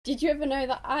Did you ever know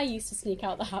that I used to sneak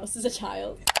out the house as a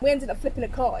child? We ended up flipping a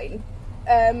coin.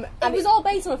 And it was all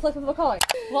based on a flip of a coin.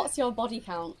 What's your body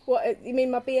count? What, you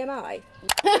mean my BMI?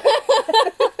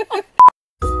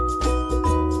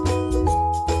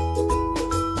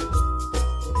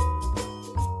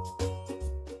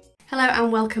 Hello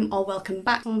and welcome or welcome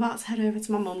back. I'm about to head over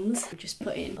to my mum's. I'm just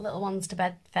putting the little ones to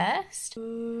bed first.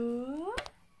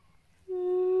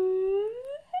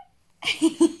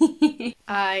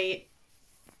 I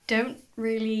don't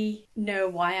really know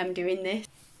why I'm doing this.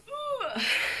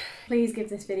 Please give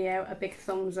this video a big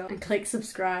thumbs up and click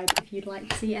subscribe if you'd like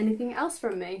to see anything else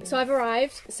from me. So I've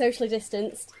arrived, socially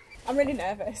distanced. I'm really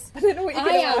nervous. I don't know what you're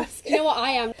going to ask. You know what I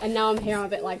am? And now I'm here, I'm a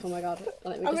bit like, oh my god,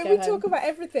 let me just go we home. talk about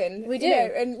everything. We do. You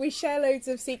know, and we share loads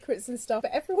of secrets and stuff,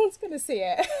 but everyone's going to see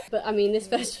it. But I mean, this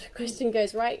first question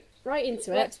goes right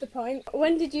into it. Right to the point.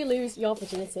 When did you lose your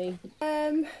virginity?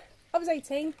 I was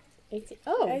 18. 18?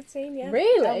 Oh. 18, yeah.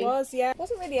 Really? I was, yeah. It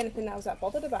wasn't really anything that I was that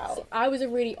bothered about. So I was a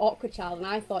really awkward child, and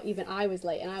I thought even I was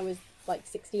late, and I was like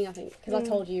 16, I think, because I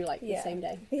told you like the same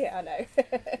day. Yeah, I know.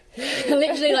 I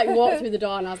literally like walked through the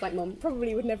door and I was like, Mum.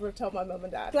 Probably would never have told my mum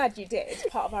and dad. Glad you did. It's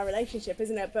part of our relationship,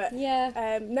 isn't it? But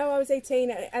yeah. No, I was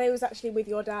 18 and it was actually with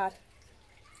your dad.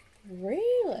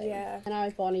 Really? Yeah. And I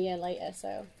was born a year later,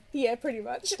 so yeah, pretty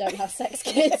much. Don't have sex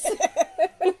kids.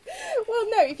 Well,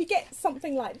 no, if you get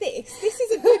something like this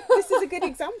is a good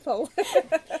example.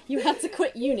 You had to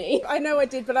quit uni. I know I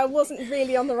did, but I wasn't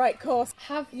really on the right course.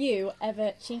 Have you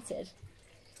ever cheated?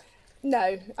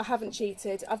 No, I haven't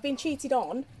cheated. I've been cheated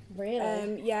on.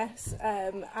 Really? Yes.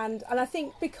 And I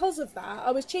think because of that,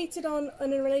 I was cheated on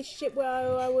in a relationship where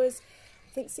I was,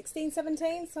 I think 16,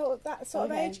 17, that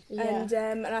sort of age. Yeah.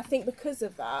 And I think because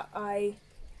of that, I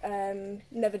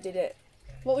never did it.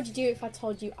 What would you do if I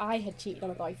told you I had cheated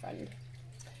on a boyfriend?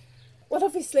 Well,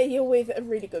 obviously you're with a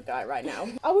really good guy right now.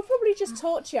 I would probably just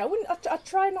talk to you. I'd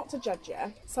try not to judge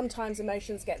you. Sometimes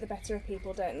emotions get the better of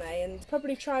people, don't they? And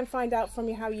probably try and find out from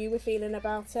you how you were feeling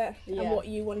about it and what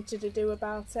you wanted to do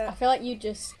about it. I feel like you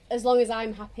just, as long as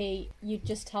I'm happy, you'd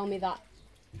just tell me that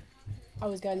I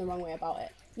was going the wrong way about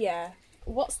it. Yeah.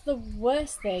 What's the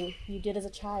worst thing you did as a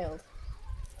child?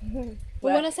 But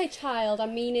when I say child,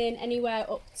 I'm meaning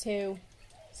anywhere up to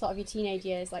sort of your teenage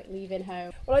years, like leaving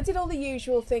home. Well, I did all the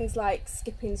usual things like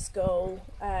skipping school.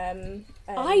 I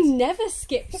never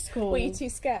skipped school. Were you too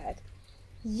scared?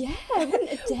 Yeah, I wouldn't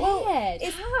have dared.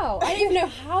 Well, how? I don't even know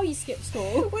how you skip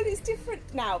school. Well, it's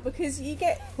different now because you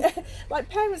get, like,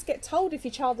 parents get told if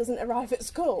your child doesn't arrive at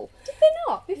school. Did they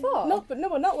not before?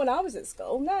 Not when I was at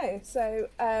school. No. So,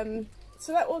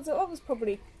 so that was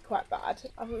probably quite bad.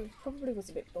 Probably was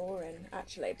a bit boring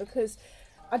actually because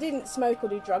I didn't smoke or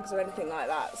do drugs or anything like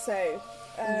that, so...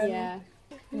 yeah.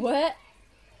 Were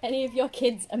any of your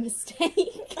kids a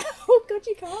mistake? Oh God,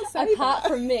 you can't say Apart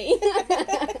from me.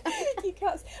 You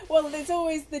can't... Well, there's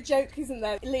always the joke, isn't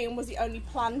there? Liam was the only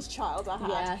planned child I had.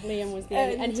 Yeah, Liam was the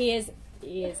only... And he is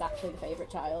actually the favourite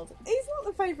child. He's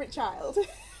not the favourite child.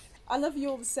 I love you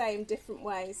all the same, different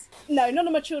ways. No, none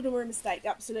of my children were a mistake,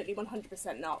 absolutely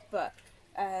 100% not, but...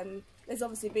 there's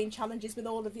obviously been challenges with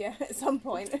all of you at some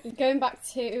point. Going back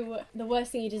to the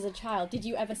worst thing you did as a child, did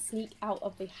you ever sneak out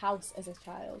of the house as a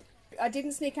child? I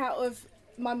didn't sneak out of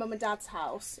my mum and dad's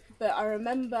house, but I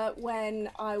remember when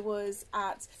I was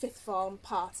at fifth form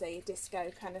party,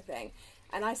 disco kind of thing,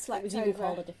 and I slept over... It was even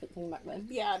called a different thing back then.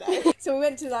 Yeah, I know. So we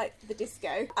went to like the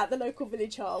disco at the local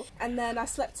village hall, and then I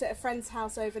slept at a friend's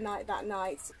house overnight that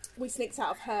night. We sneaked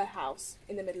out of her house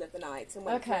in the middle of the night and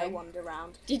went for a wander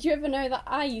around. Did you ever know that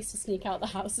I used to sneak out the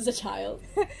house as a child?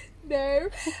 No,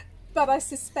 but I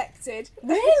suspected.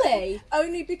 Really?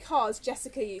 Only because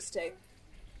Jessica used to.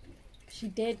 She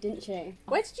did, didn't she?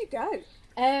 Where did you go?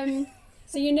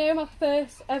 So you know my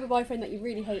first ever boyfriend that you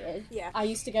really hated? Yeah. I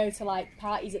used to go to like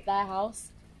parties at their house.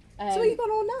 So you've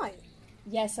gone all night?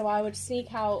 Yeah, so I would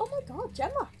sneak out. Oh my God,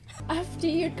 Gemma. After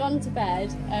you'd gone to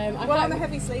bed. I'm a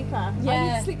heavy sleeper. Yeah. I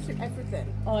need to sleep through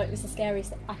everything. Oh, it was the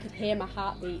scariest. I could hear my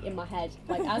heartbeat in my head,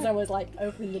 like as I was like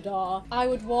opening the door. I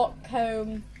would walk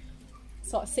home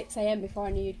sort of 6 AM before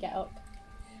I knew you'd get up.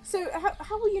 So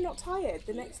how were you not tired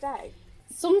the next day?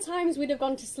 Sometimes we'd have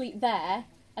gone to sleep there,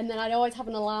 and then I'd always have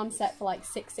an alarm set for like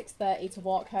 6:30 to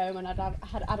walk home, and I'd have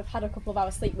had a couple of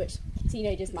hours sleep, which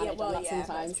teenagers manage on that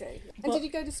sometimes. That's true. And did you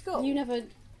go to school? You never...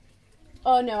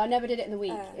 Oh no, I never did it in the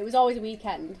week. It was always a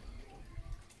weekend.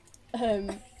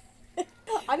 But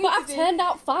I've turned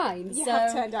out fine. You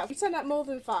have turned out. You turned out more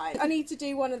than fine. I need to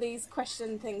do one of these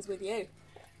question things with you.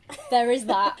 There is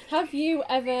that. Have you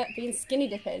ever been skinny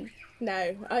dipping?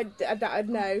 No,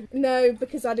 no,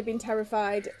 because I'd have been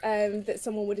terrified that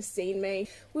someone would have seen me.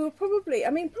 We were probably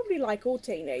like all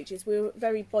teenagers, we were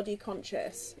very body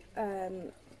conscious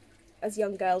as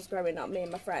young girls growing up, me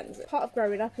and my friends. Part of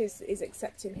growing up is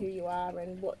accepting who you are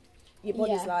and what your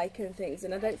body's like and things,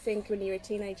 and I don't think when you're a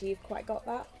teenager you've quite got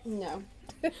that. No.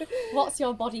 What's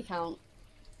your body count?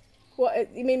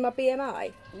 What, you mean my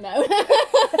BMI? No.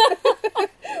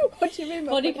 What do you mean?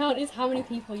 Body count is how many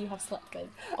people you have slept with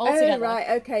altogether. Oh, right,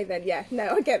 okay then, yeah.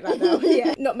 No, I get that now.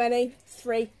 Yeah, not many.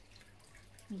 3.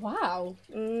 Wow.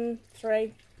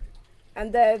 3.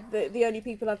 And they're the only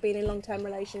people I've been in long-term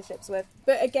relationships with.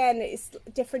 But again, it's a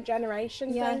different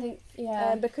generation thing. I think,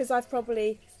 yeah. Because I've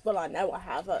probably, well, I know I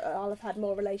have. I'll have had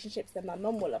more relationships than my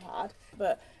mum will have had.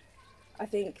 But I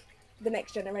think the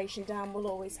next generation down will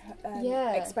always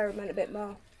experiment a bit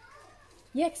more.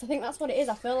 Yeah, because I think that's what it is.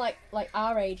 I feel like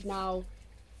our age now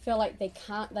feel like they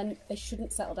they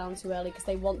shouldn't settle down too early because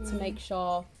they want to make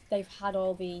sure they've had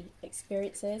all the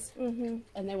experiences and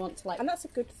they want to And that's a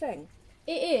good thing.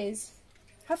 It is.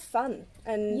 Have fun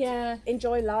and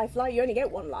enjoy life. Like, you only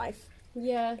get one life.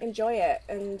 Yeah. Enjoy it.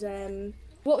 And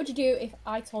what would you do if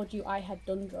I told you I had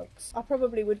done drugs? I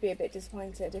probably would be a bit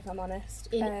disappointed, if I'm honest.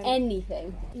 In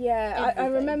anything? Yeah, I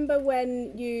remember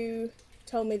when you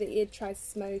told me that you'd tried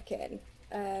smoking.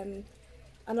 And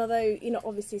although, you know,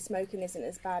 obviously smoking isn't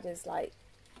as bad as like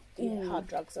hard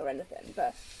drugs or anything,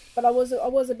 but I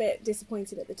was a bit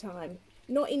disappointed at the time.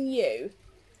 Not in you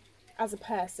as a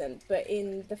person, but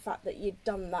in the fact that you'd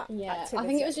done that activity. I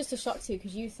think it was just a shock to you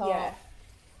because you thought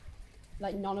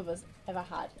like none of us ever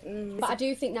had. But I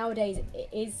do think nowadays it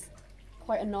is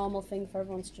quite a normal thing for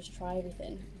everyone to just try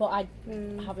everything. But I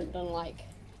haven't done like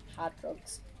hard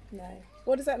drugs. No.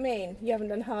 What does that mean? You haven't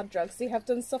done hard drugs? So you have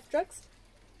done soft drugs?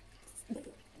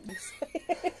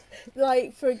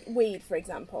 Like for weed, for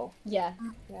example. Yeah.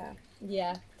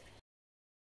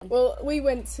 Well, me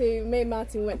and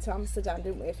Martin went to Amsterdam,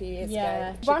 didn't we, a few years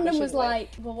ago? Brandon was like,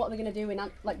 well, what are they going to do in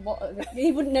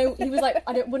he wouldn't know. He was like,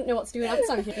 wouldn't know what to do in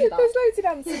Amsterdam if you do that. There's loads in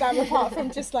Amsterdam apart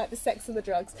from just like the sex and the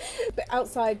drugs. But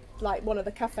outside like one of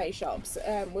the cafe shops,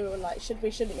 we were like, should we,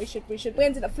 shouldn't we, should we, should we? We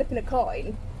ended up flipping a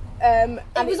coin. And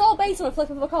it was all based on a flip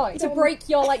of a coin to break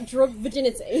your like drug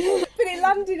virginity. But it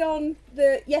landed on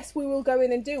the yes, we will go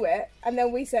in and do it, and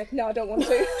then we said no, I don't want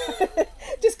to.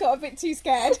 Just got a bit too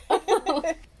scared.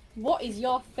 What is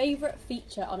your favourite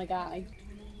feature on a guy?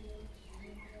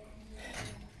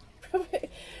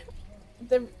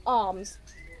 The arms.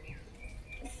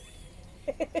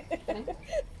 I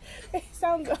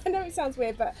know it sounds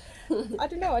weird, but I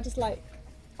don't know. I just like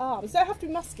arms. They don't have to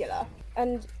be muscular.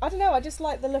 And I don't know, I just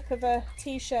like the look of a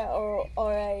t-shirt or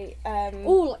a like a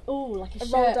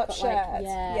rolled up but shirt. like,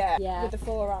 yeah, with the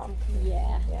forearm.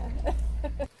 Yeah.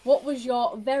 What was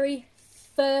your very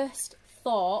first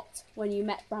thought when you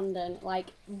met Brandon?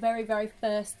 Like very, very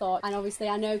first thought. And obviously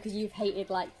I know because you've hated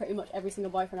like pretty much every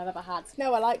single boyfriend I've ever had.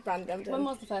 No, I like Brandon. When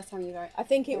was the first time you were? I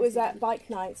think it was at bike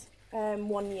night.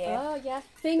 1 year. Oh yeah.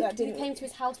 I think you came to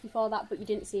his house before that, but you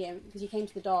didn't see him because you came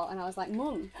to the door, and I was like,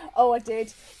 "Mum." Oh, I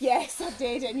did. Yes, I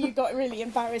did, and you got really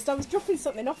embarrassed. I was dropping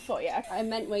something off for you. I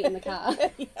meant wait in the car.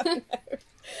 Yeah, I know.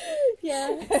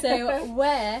 Yeah. So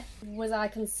where was I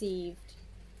conceived?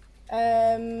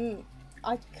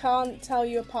 I can't tell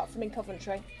you apart from in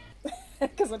Coventry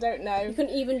because I don't know. You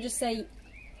couldn't even just say,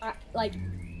 at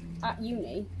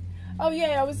uni. Oh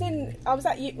yeah, I was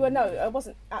at well no, I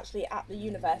wasn't actually at the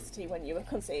university when you were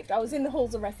conceived. I was in the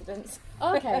halls of residence.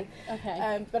 Oh, okay.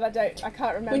 But I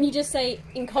can't remember. When you just say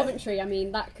in Coventry, I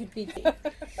mean that could be.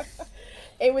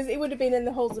 It would have been in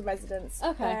the halls of residence.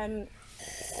 Okay.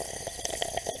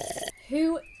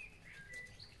 Who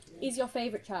is your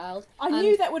favourite child? I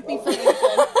knew that would be for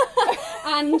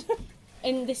Ethan.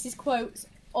 and this is quotes.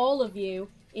 All of you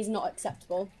is not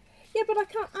acceptable. Yeah, but I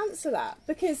can't answer that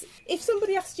because if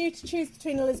somebody asked you to choose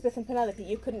between Elizabeth and Penelope,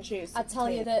 you couldn't choose. I'd tell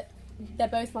you that they're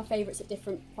both my favourites at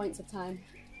different points of time.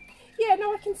 Yeah,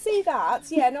 no, I can see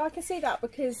that. Yeah, no, I can see that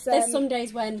because there's some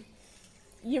days when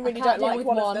you really don't like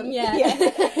one of them. Yeah.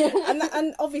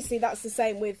 and obviously that's the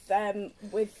same with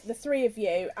the three of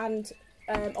you and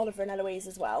Oliver and Eloise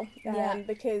as well.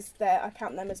 Because I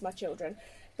count them as my children.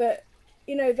 But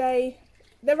you know,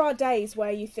 there are days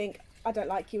where you think I don't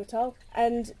like you at all,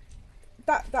 and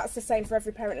that's the same for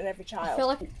every parent and every child. I feel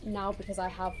like now, because I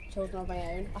have children of my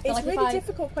own, I feel it's like a really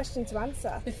difficult question to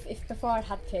answer. If before I'd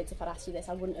had kids, if I'd asked you this,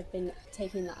 I wouldn't have been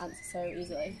taking that answer so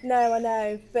easily. No, I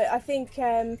know, but I think,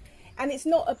 and it's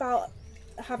not about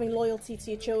having loyalty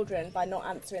to your children by not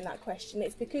answering that question.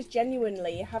 It's because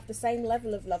genuinely you have the same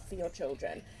level of love for your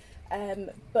children,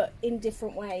 but in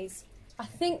different ways.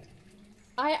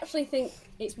 I actually think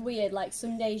it's weird, like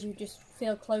some days you just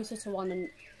feel closer to one, and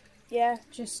yeah,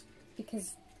 just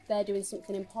because they're doing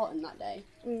something important that day,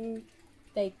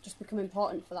 they just become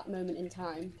important for that moment in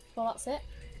time. Well, that's it.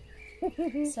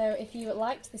 So if you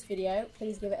liked this video,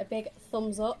 please give it a big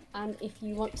thumbs up, and if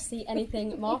you want to see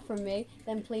anything more from me,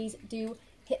 then please do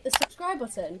hit the subscribe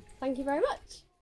button. Thank you very much.